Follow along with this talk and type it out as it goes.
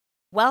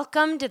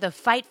Welcome to the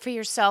Fight for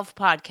Yourself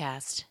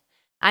podcast.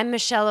 I'm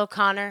Michelle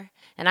O'Connor,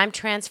 and I'm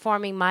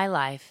transforming my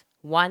life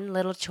one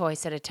little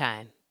choice at a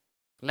time.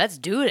 Let's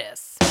do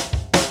this.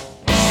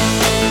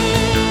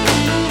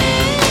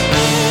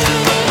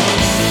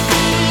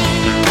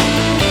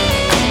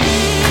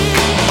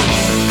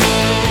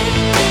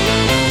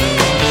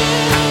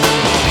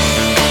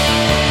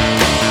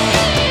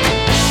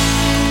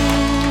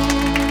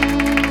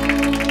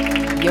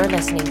 You're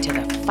listening to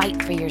the Fight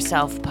for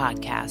Yourself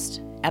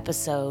podcast.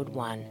 Episode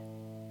 1.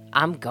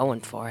 I'm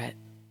going for it.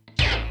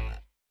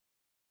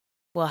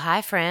 Well,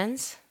 hi,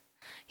 friends.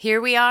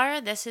 Here we are.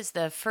 This is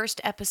the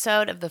first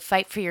episode of the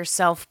Fight for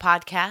Yourself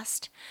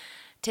podcast.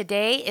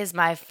 Today is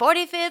my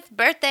 45th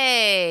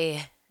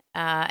birthday,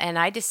 and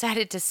I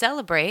decided to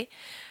celebrate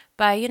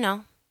by,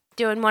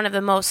 doing one of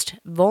the most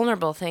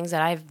vulnerable things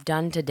that I've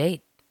done to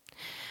date.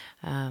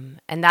 And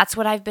that's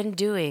what I've been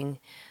doing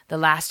the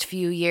last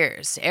few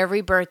years.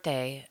 Every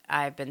birthday,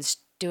 I've been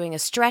doing a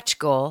stretch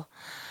goal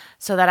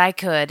so that I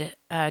could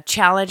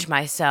challenge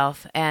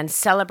myself and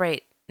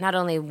celebrate not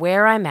only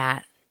where I'm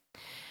at,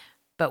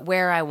 but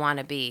where I want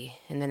to be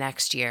in the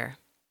next year.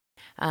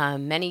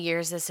 Many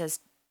years this has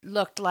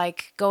looked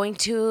like going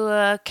to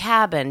a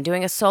cabin,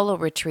 doing a solo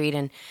retreat,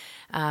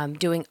 and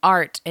doing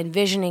art,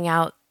 envisioning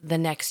out the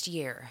next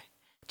year,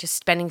 just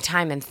spending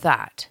time in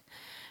thought.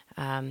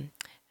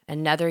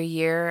 Another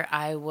year,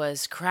 I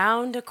was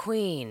crowned a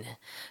queen.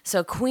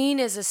 So queen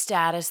is a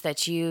status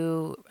that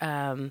you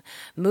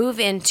move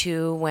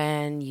into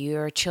when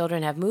your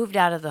children have moved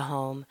out of the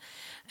home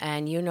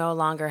and you no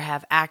longer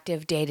have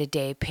active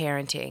day-to-day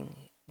parenting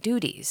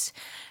duties.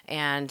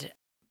 And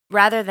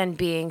rather than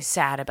being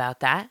sad about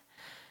that,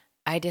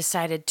 I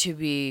decided to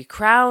be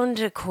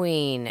crowned a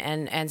queen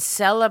and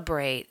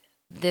celebrate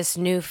this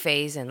new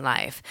phase in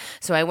life.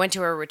 So I went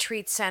to a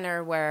retreat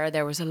center where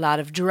there was a lot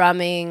of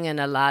drumming and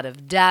a lot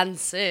of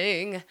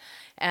dancing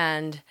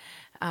and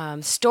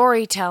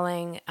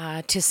storytelling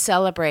to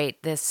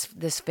celebrate this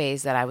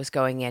phase that I was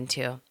going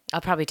into.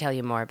 I'll probably tell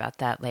you more about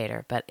that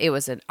later, but it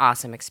was an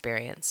awesome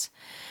experience.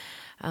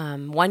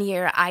 One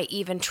year, I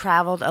even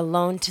traveled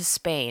alone to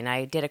Spain.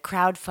 I did a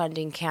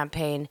crowdfunding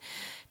campaign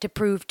to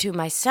prove to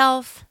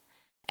myself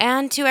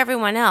and to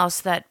everyone else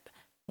that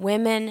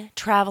women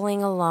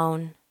traveling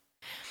alone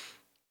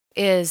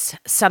is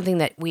something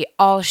that we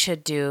all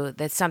should do,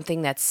 that's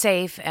something that's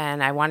safe,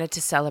 and I wanted to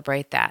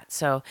celebrate that.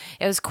 So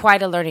it was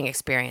quite a learning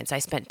experience. I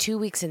spent 2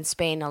 weeks in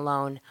Spain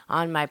alone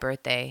on my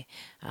birthday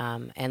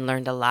and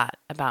learned a lot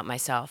about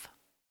myself.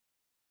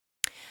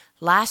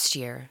 Last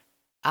year,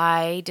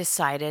 I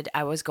decided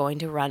I was going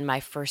to run my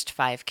first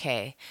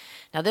 5K.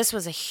 Now, this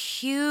was a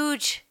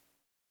huge,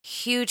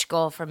 huge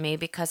goal for me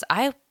because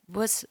I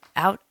was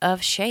out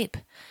of shape.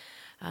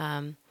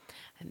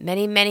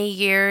 Many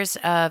years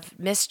of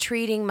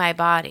mistreating my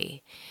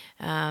body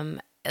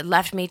it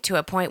left me to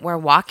a point where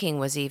walking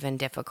was even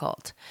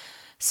difficult.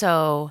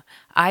 So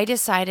I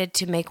decided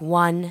to make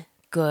one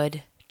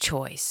good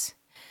choice.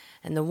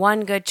 And the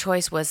one good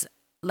choice was,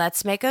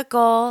 let's make a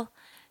goal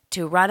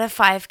to run a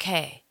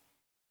 5K.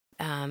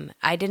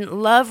 I didn't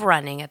love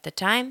running at the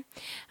time,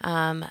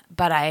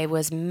 but I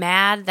was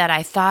mad that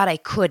I thought I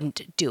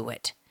couldn't do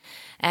it.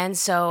 And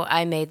so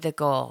I made the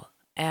goal,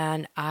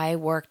 and I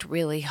worked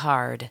really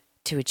hard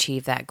to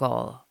achieve that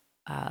goal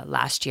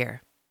last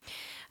year.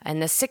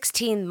 In the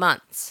 16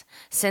 months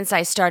since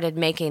I started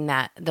making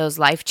those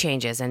life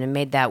changes and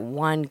made that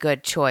one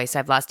good choice,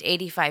 I've lost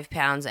 85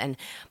 pounds. And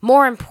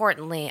more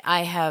importantly,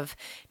 I have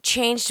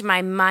changed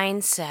my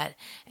mindset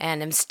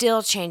and am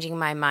still changing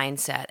my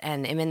mindset.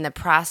 And am in the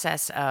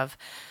process of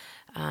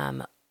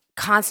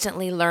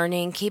constantly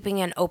learning,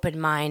 keeping an open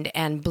mind,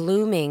 and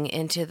blooming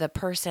into the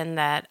person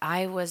that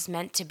I was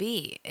meant to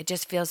be. It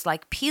just feels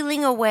like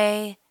peeling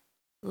away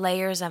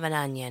layers of an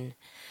onion.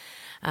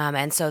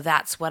 And so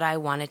that's what I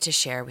wanted to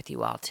share with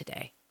you all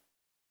today.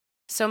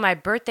 So my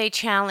birthday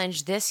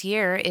challenge this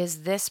year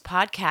is this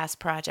podcast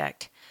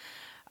project.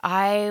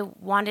 I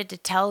wanted to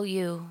tell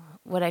you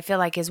what I feel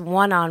like is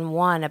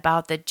one-on-one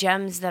about the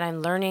gems that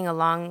I'm learning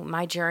along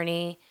my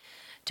journey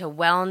to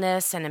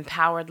wellness and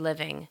empowered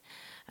living.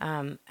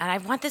 And I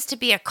want this to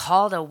be a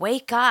call to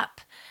wake up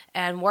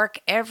and work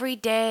every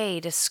day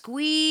to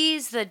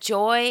squeeze the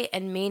joy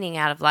and meaning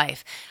out of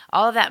life.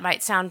 All of that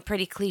might sound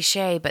pretty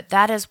cliche, but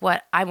that is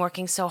what I'm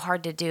working so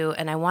hard to do,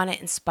 and I want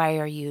to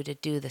inspire you to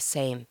do the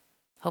same.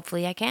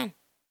 Hopefully I can.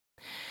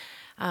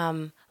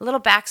 A little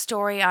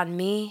backstory on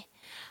me.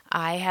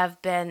 I have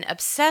been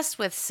obsessed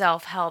with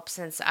self-help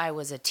since I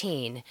was a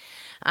teen.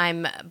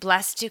 I'm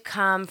blessed to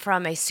come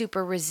from a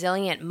super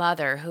resilient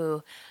mother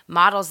who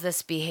models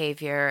this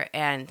behavior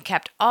and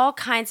kept all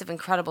kinds of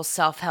incredible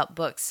self-help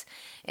books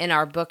in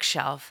our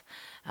bookshelf.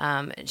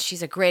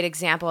 She's a great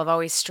example of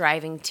always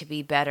striving to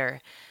be better.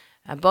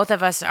 Both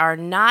of us are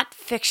not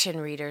fiction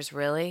readers,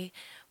 really.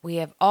 We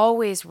have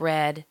always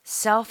read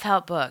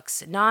self-help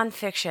books,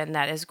 nonfiction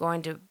that is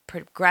going to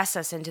progress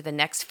us into the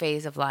next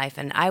phase of life.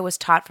 And I was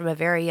taught from a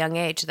very young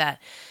age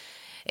that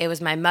it was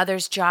my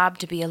mother's job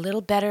to be a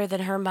little better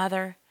than her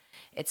mother.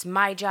 It's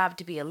my job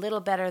to be a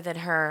little better than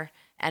her.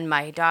 and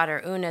my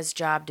daughter Una's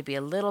job to be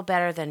a little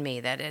better than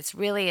me, that it's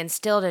really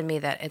instilled in me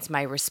that it's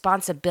my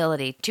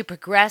responsibility to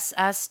progress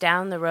us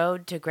down the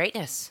road to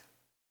greatness.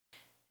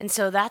 And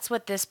so that's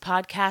what this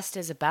podcast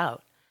is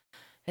about.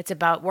 It's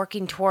about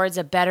working towards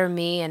a better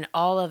me in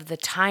all of the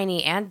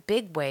tiny and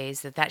big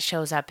ways that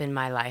shows up in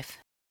my life.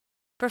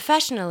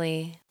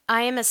 Professionally,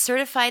 I am a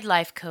certified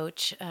life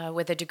coach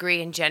with a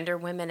degree in gender,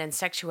 women, and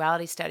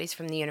sexuality studies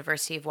from the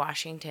University of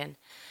Washington.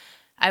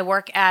 I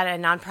work at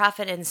a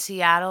nonprofit in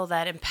Seattle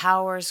that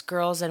empowers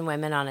girls and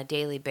women on a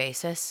daily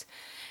basis.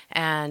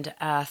 And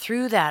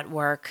through that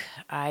work,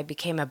 I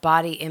became a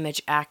body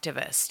image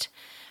activist.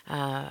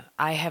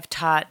 I have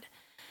taught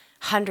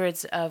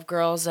hundreds of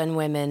girls and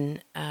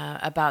women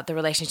about the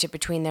relationship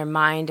between their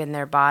mind and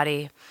their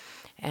body,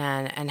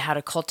 and how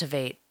to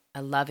cultivate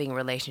a loving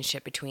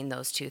relationship between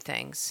those two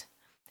things.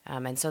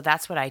 And so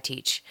that's what I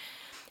teach.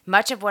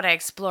 Much of what I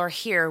explore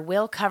here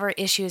will cover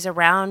issues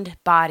around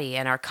body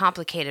and our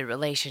complicated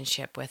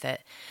relationship with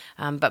it,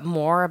 but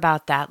more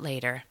about that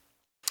later.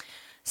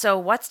 So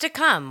what's to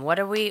come? What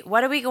are we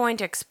going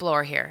to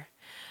explore here?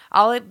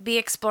 I'll be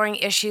exploring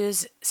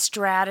issues,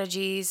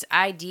 strategies,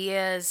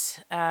 ideas,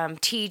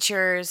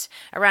 teachers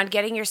around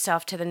getting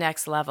yourself to the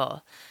next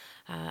level.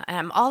 And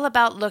I'm all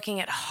about looking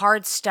at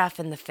hard stuff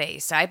in the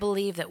face. I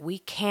believe that we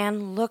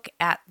can look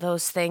at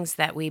those things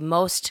that we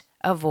most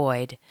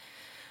avoid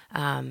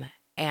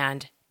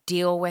and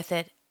deal with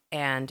it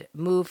and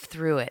move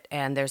through it.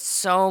 And there's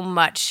so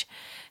much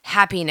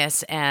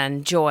happiness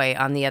and joy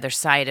on the other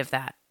side of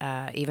that,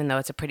 even though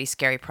it's a pretty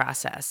scary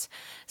process.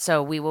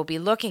 So we will be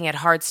looking at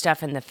hard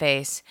stuff in the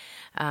face,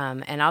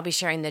 and I'll be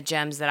sharing the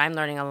gems that I'm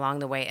learning along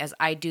the way as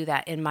I do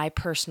that in my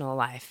personal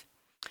life.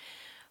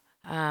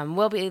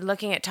 We'll be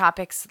looking at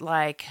topics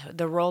like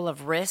the role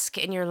of risk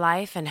in your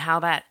life and how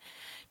that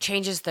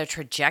changes the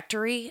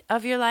trajectory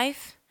of your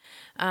life.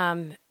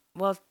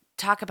 We'll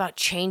talk about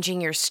changing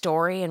your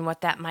story and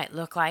what that might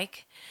look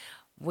like.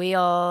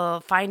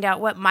 We'll find out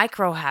what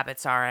micro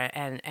habits are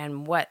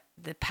and what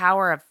the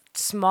power of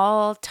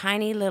small,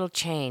 tiny little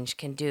change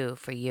can do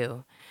for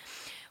you.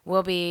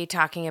 We'll be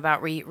talking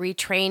about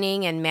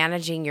retraining and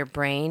managing your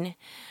brain.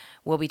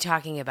 We'll be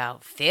talking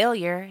about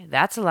failure.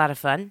 That's a lot of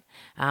fun.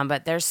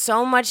 But there's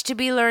so much to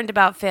be learned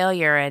about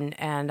failure,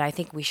 and I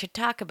think we should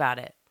talk about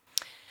it.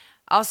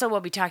 Also,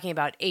 we'll be talking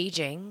about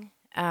aging.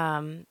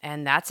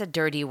 And that's a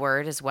dirty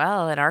word as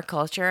well in our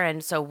culture.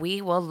 And so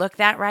we will look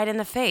that right in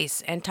the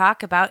face and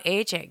talk about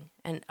aging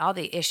and all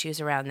the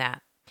issues around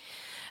that.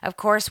 Of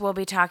course, we'll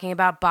be talking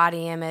about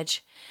body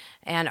image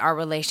and our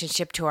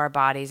relationship to our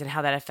bodies and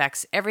how that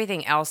affects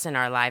everything else in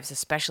our lives,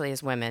 especially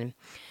as women.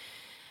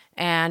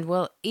 And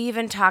we'll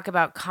even talk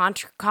about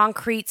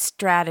concrete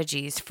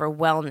strategies for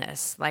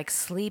wellness, like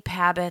sleep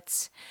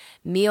habits,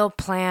 meal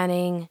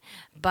planning,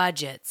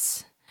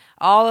 budgets.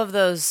 All of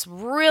those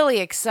really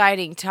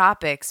exciting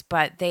topics,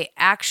 but they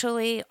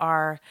actually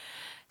are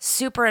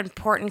super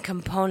important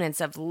components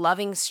of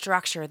loving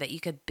structure that you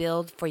could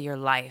build for your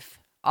life.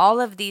 All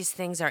of these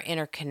things are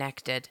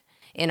interconnected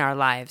in our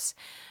lives.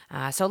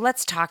 So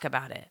let's talk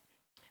about it.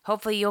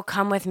 Hopefully you'll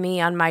come with me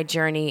on my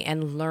journey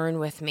and learn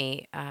with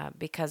me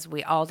because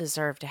we all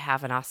deserve to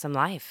have an awesome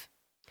life.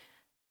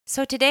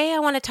 So today I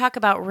want to talk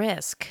about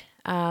risk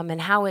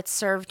and how it's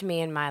served me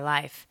in my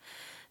life.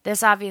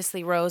 This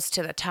obviously rose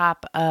to the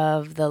top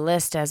of the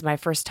list as my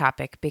first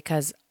topic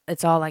because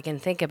it's all I can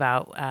think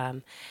about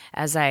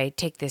as I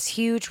take this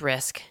huge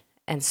risk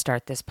and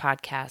start this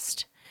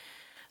podcast.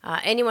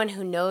 Anyone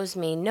who knows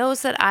me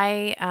knows that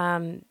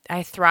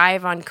I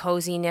thrive on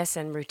coziness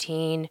and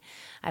routine.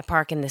 I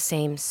park in the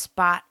same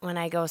spot when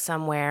I go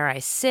somewhere. I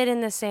sit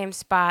in the same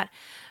spot.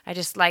 I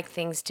just like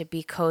things to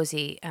be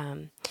cozy.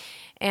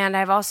 And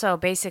I've also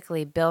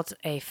basically built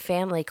a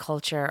family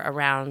culture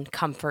around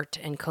comfort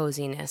and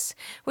coziness,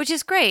 which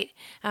is great.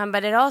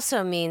 But it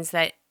also means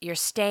that you're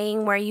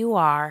staying where you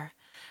are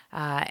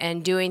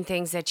and doing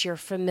things that you're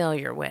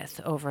familiar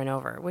with over and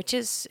over, which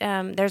is,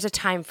 there's a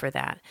time for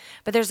that.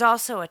 But there's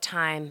also a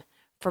time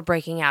for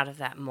breaking out of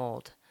that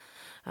mold.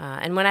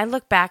 And when I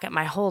look back at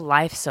my whole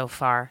life so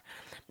far,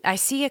 I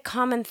see a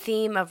common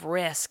theme of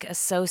risk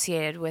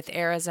associated with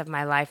eras of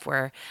my life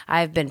where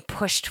I've been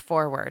pushed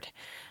forward.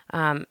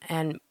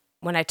 And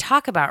when I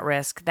talk about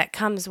risk, that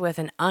comes with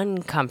an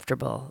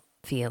uncomfortable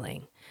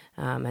feeling.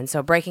 And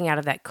so breaking out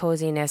of that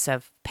coziness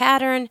of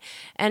pattern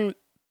and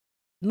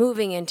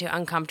moving into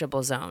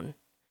uncomfortable zone.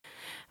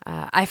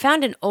 I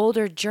found an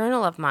older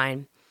journal of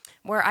mine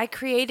where I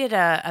created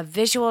a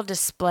visual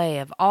display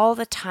of all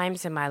the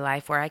times in my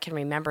life where I can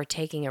remember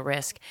taking a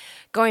risk,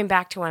 going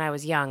back to when I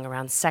was young,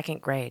 around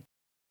second grade.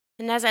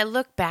 And as I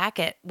look back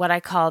at what I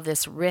call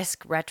this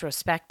risk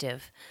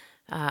retrospective,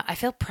 I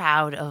feel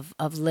proud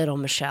of little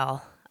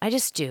Michelle. I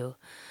just do.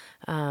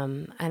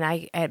 And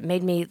it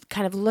made me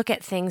kind of look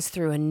at things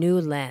through a new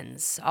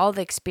lens. All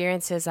the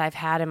experiences I've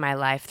had in my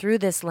life through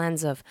this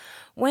lens of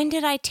when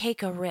did I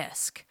take a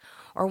risk?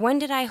 Or when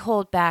did I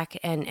hold back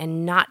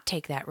and not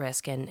take that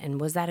risk? And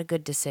was that a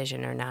good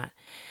decision or not?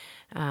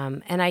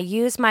 And I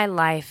use my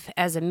life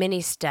as a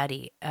mini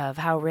study of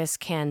how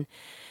risk can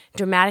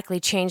dramatically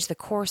change the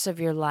course of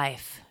your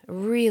life.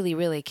 Really,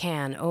 really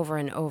can, over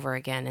and over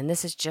again. And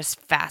this is just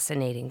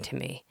fascinating to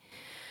me.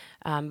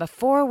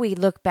 Before we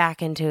look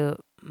back into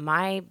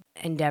my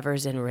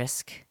endeavors in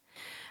risk,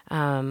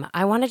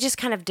 I want to just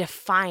kind of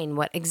define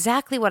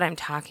exactly what I'm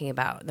talking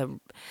about.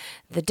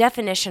 The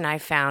definition I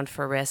found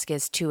for risk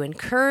is to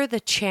incur the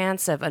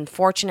chance of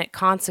unfortunate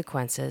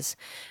consequences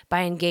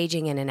by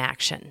engaging in an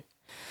action.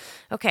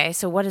 Okay,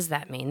 so what does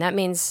that mean? That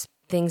means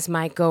things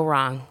might go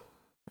wrong.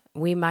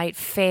 We might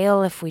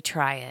fail if we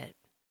try it.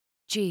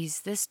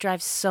 Geez, this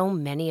drives so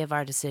many of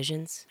our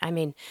decisions. I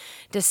mean,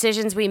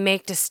 decisions we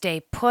make to stay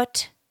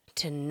put,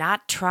 to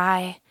not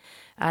try,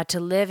 to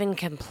live in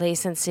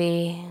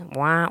complacency,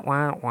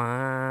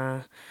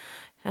 to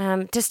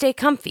stay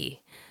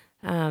comfy.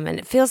 And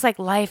it feels like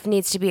life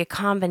needs to be a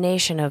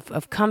combination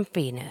of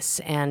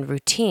comfiness and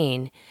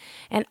routine,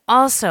 and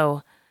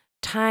also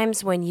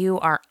times when you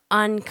are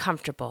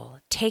uncomfortable,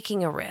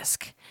 taking a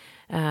risk.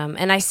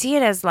 And I see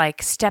it as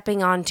like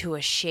stepping onto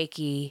a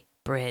shaky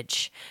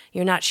bridge.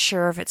 You're not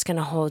sure if it's going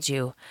to hold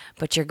you,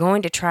 but you're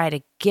going to try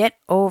to get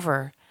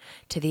over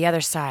to the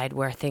other side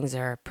where things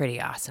are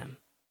pretty awesome.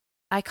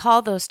 I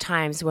call those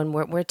times when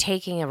we're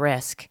taking a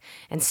risk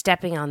and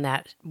stepping on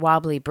that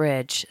wobbly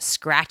bridge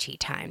scratchy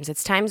times.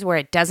 It's times where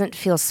it doesn't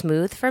feel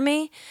smooth for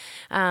me.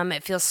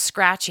 It feels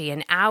scratchy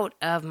and out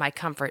of my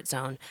comfort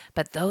zone.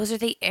 But those are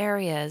the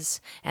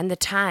areas and the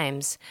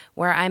times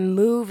where I'm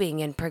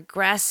moving and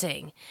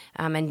progressing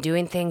and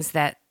doing things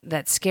that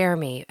scare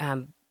me,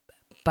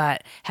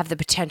 but have the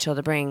potential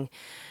to bring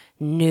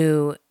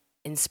new,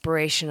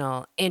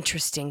 inspirational,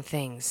 interesting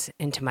things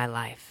into my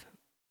life.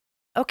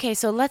 Okay,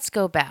 so let's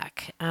go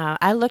back.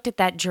 I looked at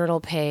that journal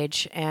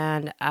page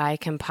and I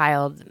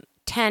compiled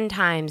 10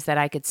 times that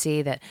I could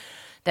see that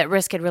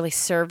risk had really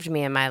served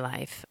me in my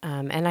life.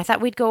 And I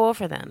thought we'd go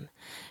over them.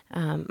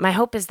 My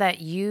hope is that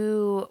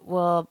you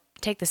will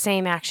take the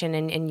same action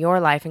in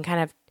your life and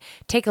kind of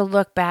take a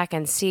look back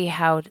and see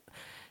how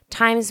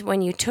times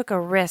when you took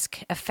a risk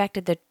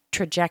affected the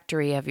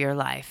trajectory of your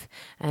life.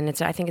 And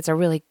I think it's a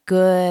really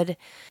good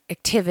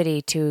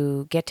activity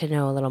to get to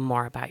know a little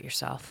more about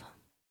yourself.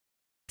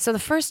 So the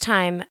first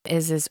time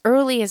is as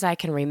early as I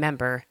can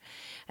remember,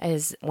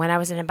 is when I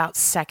was in about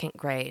second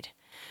grade.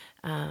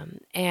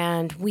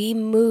 And we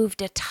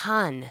moved a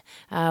ton.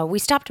 We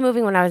stopped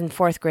moving when I was in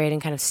fourth grade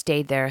and kind of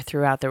stayed there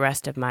throughout the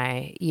rest of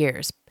my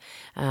years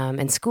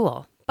in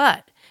school.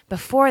 But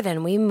before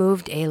then, we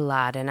moved a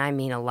lot, and I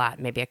mean a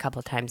lot, maybe a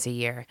couple times a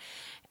year.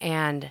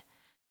 And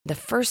the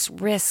first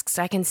risks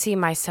I can see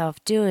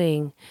myself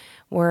doing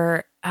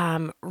were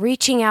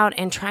reaching out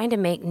and trying to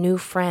make new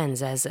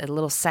friends as a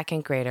little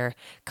second grader,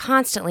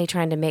 constantly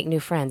trying to make new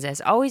friends.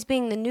 As always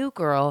being the new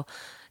girl,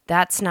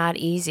 that's not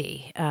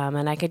easy.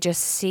 And I could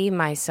just see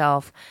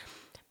myself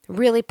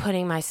really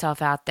putting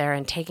myself out there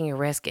and taking a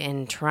risk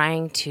in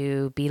trying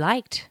to be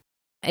liked.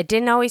 It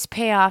didn't always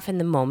pay off in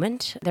the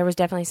moment. There was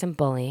definitely some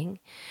bullying.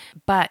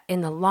 But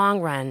in the long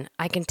run,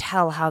 I can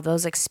tell how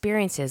those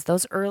experiences,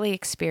 those early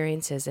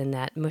experiences in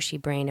that mushy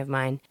brain of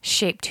mine,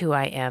 shaped who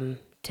I am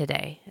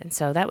today. And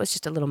so that was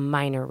just a little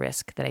minor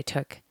risk that I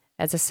took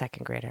as a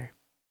second grader.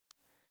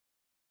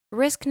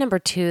 Risk number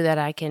 2 that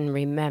I can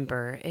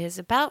remember is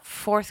about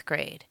fourth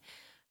grade.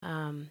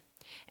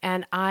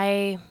 And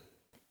I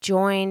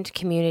joined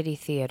community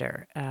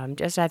theater,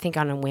 just I think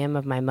on a whim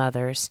of my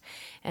mother's.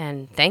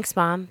 And thanks,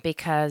 Mom,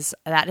 because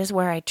that is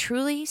where I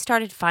truly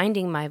started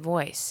finding my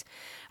voice.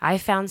 I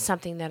found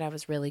something that I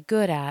was really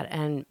good at,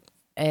 and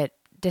it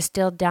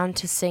distilled down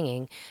to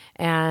singing.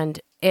 And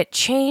it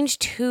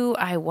changed who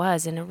I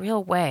was in a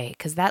real way,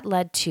 because that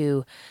led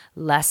to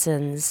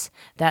lessons,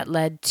 that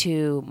led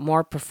to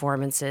more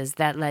performances,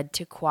 that led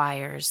to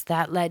choirs,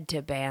 that led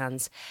to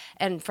bands,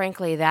 and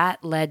frankly,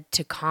 that led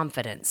to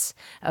confidence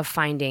of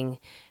finding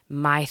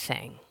my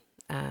thing.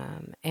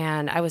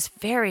 And I was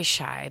very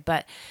shy,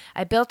 but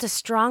I built a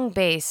strong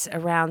base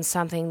around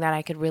something that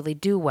I could really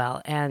do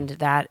well, and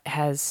that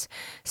has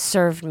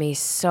served me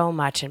so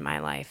much in my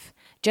life.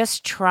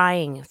 Just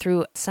trying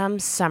through some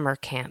summer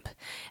camp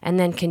and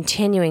then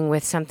continuing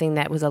with something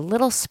that was a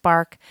little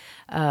spark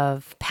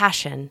of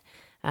passion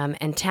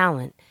and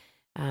talent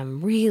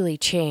really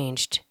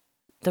changed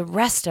the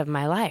rest of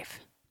my life.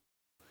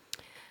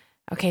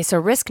 Okay, so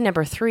risk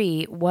number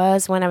 3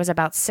 was when I was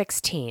about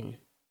 16.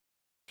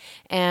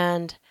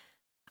 And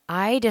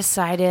I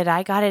decided,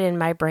 I got it in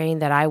my brain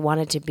that I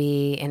wanted to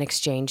be an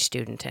exchange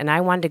student and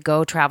I wanted to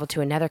go travel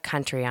to another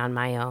country on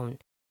my own.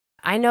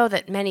 I know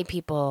that many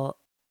people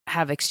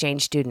have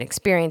exchange student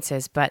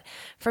experiences, but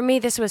for me,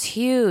 this was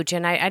huge.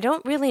 And I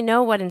don't really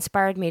know what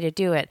inspired me to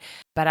do it,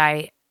 but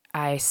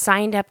I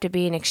signed up to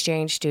be an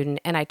exchange student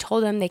and I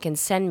told them they can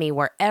send me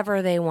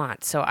wherever they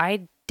want. So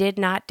I did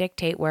not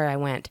dictate where I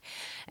went.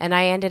 And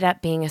I ended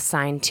up being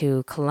assigned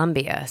to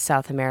Colombia,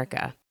 South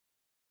America.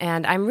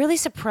 And I'm really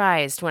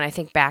surprised when I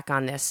think back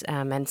on this,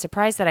 and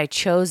surprised that I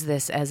chose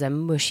this as a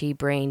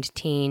mushy-brained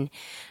teen.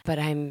 But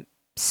I'm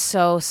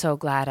so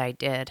glad I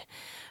did.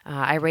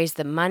 I raised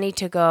the money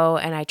to go,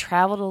 and I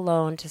traveled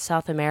alone to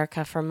South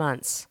America for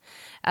months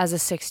as a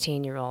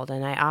 16-year-old.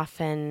 And I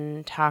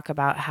often talk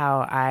about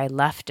how I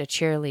left a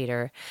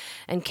cheerleader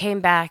and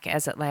came back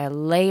as a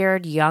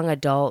layered young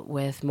adult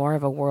with more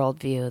of a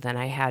worldview than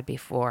I had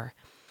before.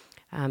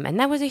 And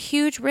that was a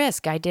huge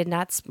risk. I did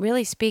not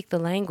really speak the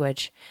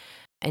language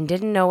and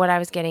didn't know what I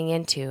was getting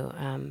into,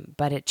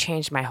 but it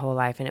changed my whole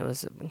life, and it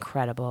was an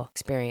incredible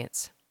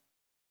experience.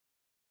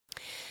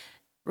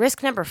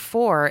 Risk number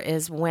 4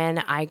 is when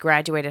I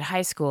graduated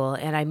high school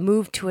and I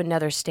moved to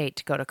another state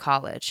to go to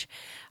college.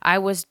 I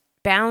was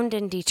bound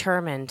and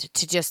determined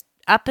to just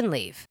up and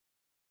leave.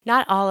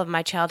 Not all of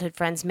my childhood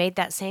friends made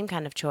that same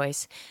kind of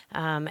choice,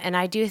 and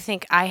I do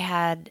think I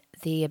had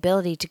the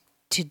ability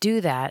to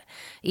do that,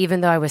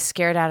 even though I was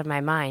scared out of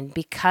my mind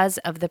because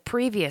of the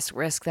previous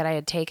risk that I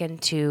had taken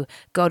to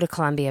go to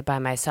Columbia by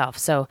myself.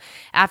 So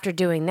after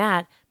doing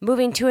that,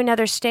 moving to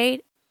another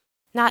state,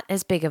 not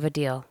as big of a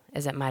deal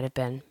as it might have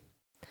been.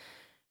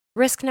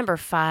 Risk number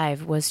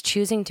 5 was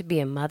choosing to be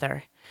a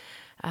mother.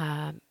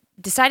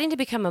 Deciding to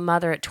become a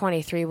mother at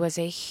 23 was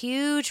a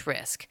huge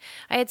risk.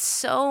 I had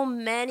so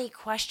many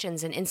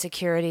questions and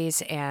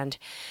insecurities, and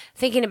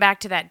thinking back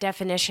to that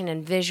definition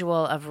and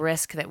visual of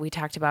risk that we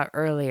talked about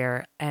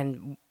earlier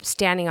and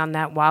standing on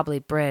that wobbly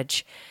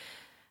bridge,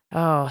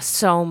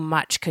 so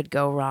much could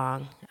go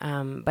wrong.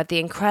 But the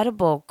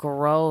incredible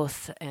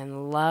growth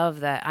and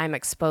love that I'm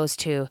exposed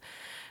to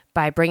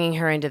by bringing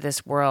her into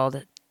this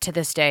world to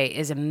this day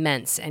is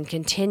immense and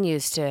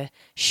continues to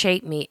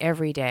shape me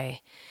every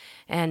day.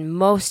 And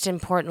most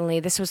importantly,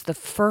 this was the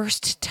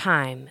first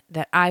time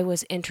that I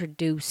was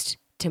introduced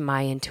to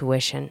my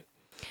intuition.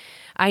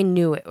 I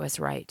knew it was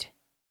right.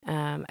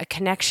 A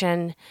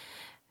connection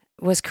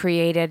was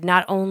created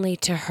not only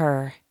to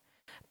her,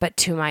 but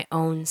to my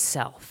own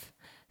self.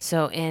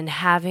 So in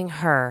having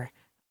her,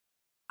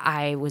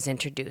 I was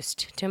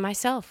introduced to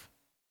myself.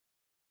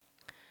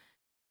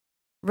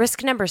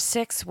 Risk number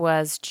 6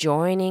 was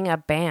joining a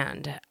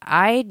band.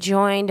 I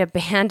joined a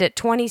band at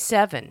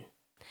 27.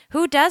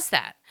 Who does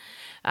that?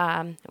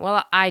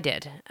 Well, I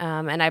did.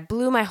 And I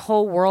blew my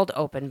whole world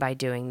open by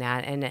doing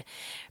that. And it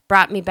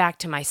brought me back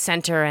to my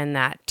center and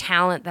that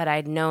talent that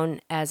I'd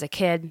known as a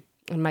kid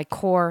in my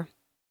core.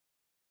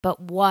 But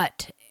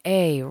what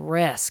a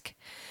risk.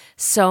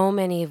 So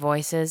many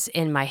voices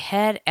in my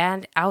head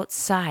and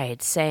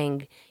outside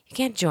saying, you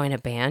can't join a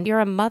band, you're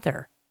a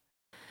mother.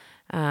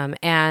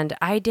 And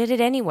I did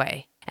it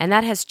anyway. And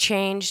that has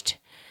changed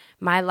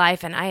my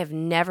life, and I have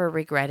never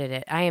regretted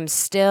it. I am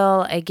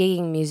still a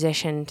gigging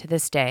musician to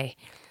this day.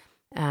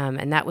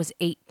 And that was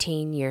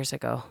 18 years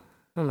ago.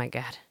 Oh my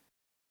God.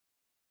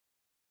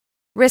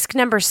 Risk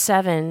number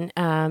 7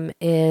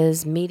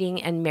 is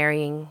meeting and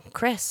marrying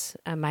Chris,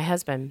 my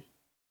husband.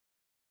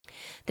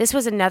 This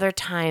was another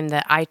time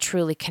that I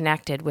truly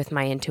connected with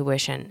my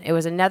intuition. It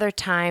was another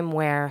time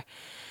where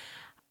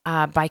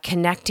by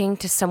connecting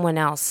to someone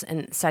else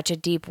in such a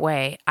deep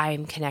way,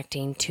 I'm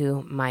connecting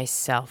to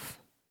myself.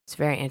 It's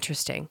very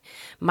interesting.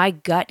 My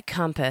gut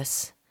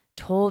compass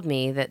told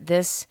me that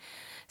this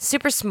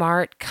super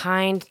smart,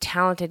 kind,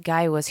 talented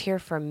guy was here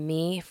for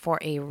me for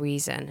a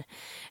reason,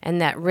 and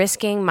that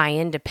risking my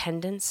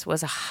independence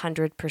was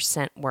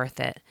 100% worth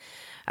it.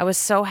 I was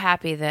so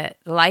happy that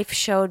life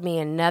showed me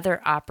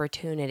another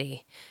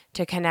opportunity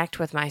to connect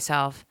with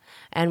myself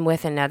and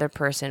with another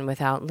person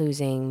without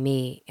losing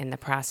me in the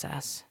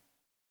process.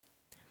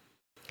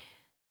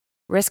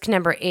 Risk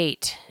number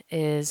 8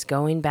 is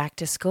going back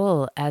to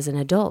school as an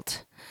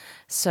adult.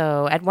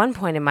 So at one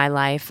point in my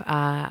life,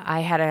 I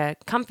had a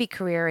comfy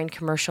career in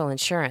commercial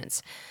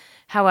insurance.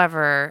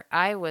 However,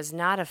 I was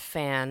not a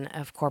fan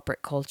of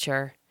corporate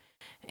culture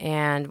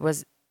and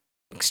was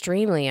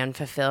extremely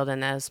unfulfilled in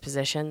those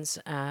positions.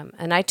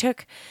 And I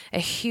took a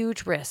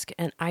huge risk,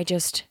 and I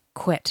just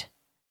quit.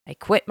 I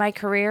quit my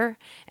career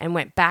and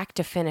went back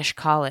to finish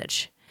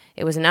college.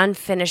 It was an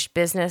unfinished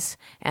business,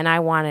 and I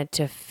wanted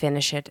to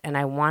finish it, and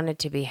I wanted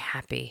to be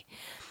happy.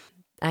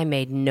 I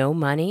made no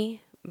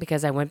money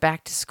because I went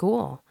back to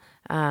school.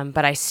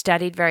 But I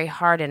studied very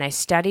hard, and I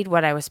studied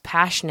what I was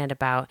passionate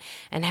about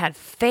and had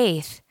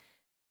faith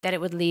that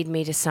it would lead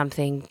me to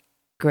something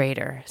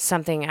greater,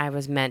 something I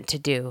was meant to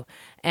do,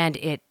 and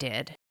it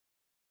did.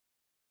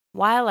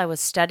 While I was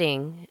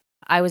studying,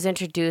 I was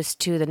introduced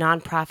to the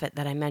nonprofit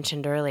that I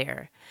mentioned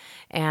earlier,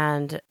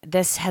 and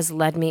this has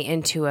led me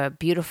into a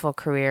beautiful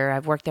career.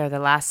 I've worked there the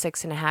last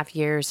 6.5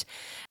 years,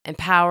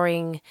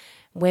 empowering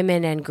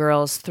women and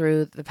girls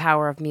through the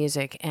power of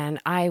music, and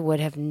I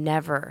would have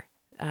never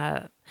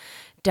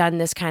done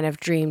this kind of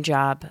dream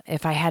job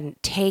if I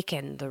hadn't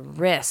taken the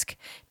risk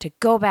to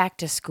go back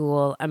to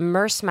school,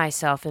 immerse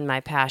myself in my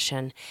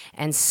passion,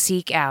 and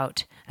seek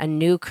out a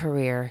new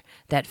career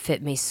that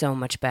fit me so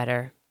much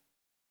better.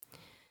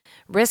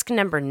 Risk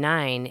number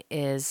 9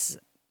 is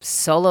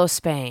solo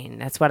Spain.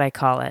 That's what I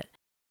call it.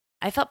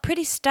 I felt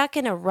pretty stuck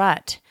in a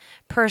rut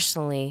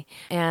personally,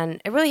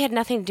 and it really had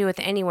nothing to do with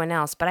anyone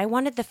else, but I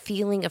wanted the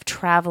feeling of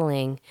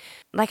traveling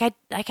like I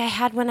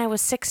had when I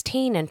was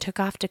 16 and took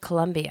off to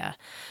Colombia.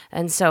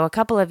 And so a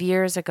couple of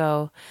years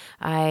ago,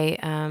 I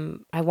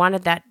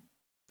wanted that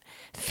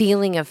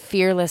feeling of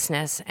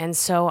fearlessness, and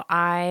so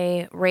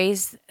I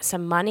raised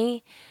some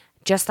money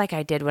just like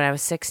I did when I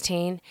was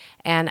 16,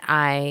 and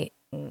I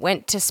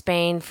went to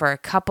Spain for a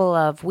couple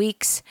of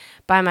weeks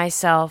by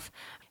myself,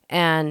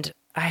 and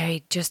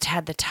I just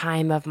had the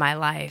time of my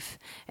life.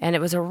 And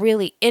it was a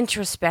really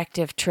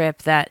introspective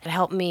trip that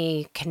helped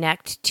me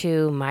connect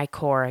to my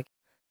core.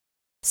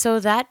 So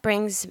that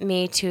brings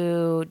me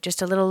to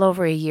just a little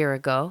over a year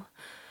ago,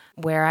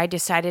 where I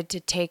decided to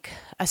take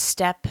a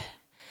step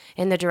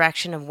in the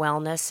direction of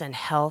wellness and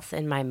health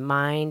in my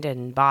mind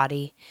and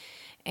body.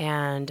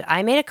 And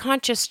I made a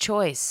conscious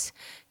choice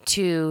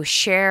to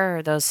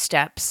share those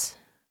steps,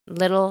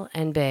 little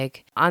and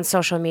big, on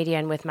social media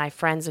and with my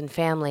friends and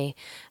family,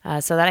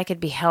 so that I could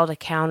be held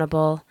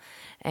accountable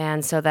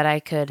and so that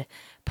I could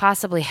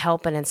possibly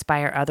help and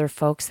inspire other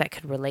folks that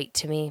could relate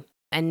to me.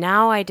 And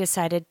now I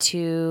decided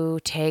to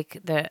take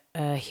the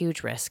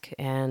huge risk,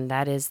 and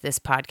that is this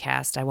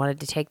podcast. I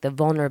wanted to take the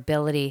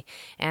vulnerability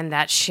and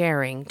that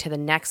sharing to the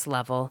next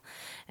level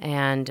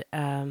and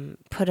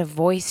put a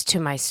voice to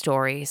my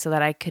story so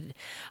that I could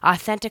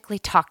authentically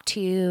talk to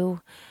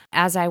you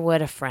as I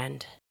would a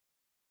friend.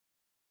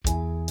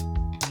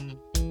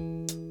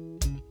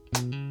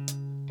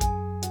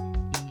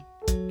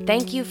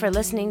 Thank you for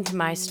listening to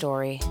my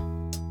story.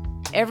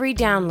 Every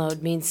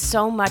download means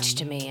so much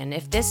to me, and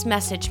if this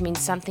message means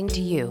something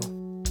to you,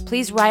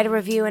 please write a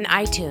review in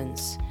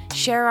iTunes,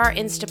 share our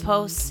Insta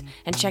posts,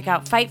 and check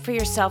out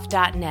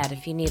fightforyourself.net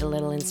if you need a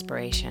little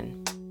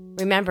inspiration.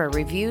 Remember,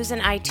 reviews in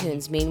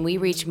iTunes mean we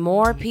reach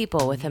more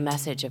people with a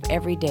message of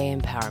everyday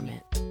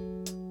empowerment.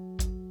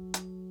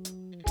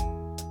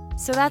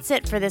 So that's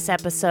it for this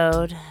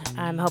episode.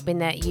 I'm hoping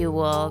that you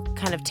will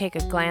kind of take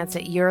a glance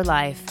at your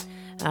life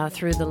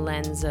through the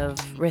lens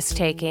of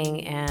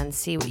risk-taking and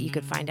see what you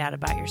could find out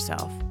about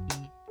yourself.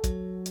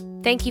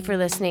 Thank you for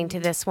listening to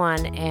this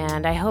one,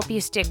 and I hope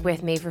you stick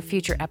with me for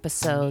future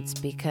episodes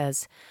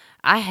because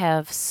I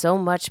have so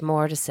much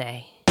more to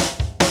say.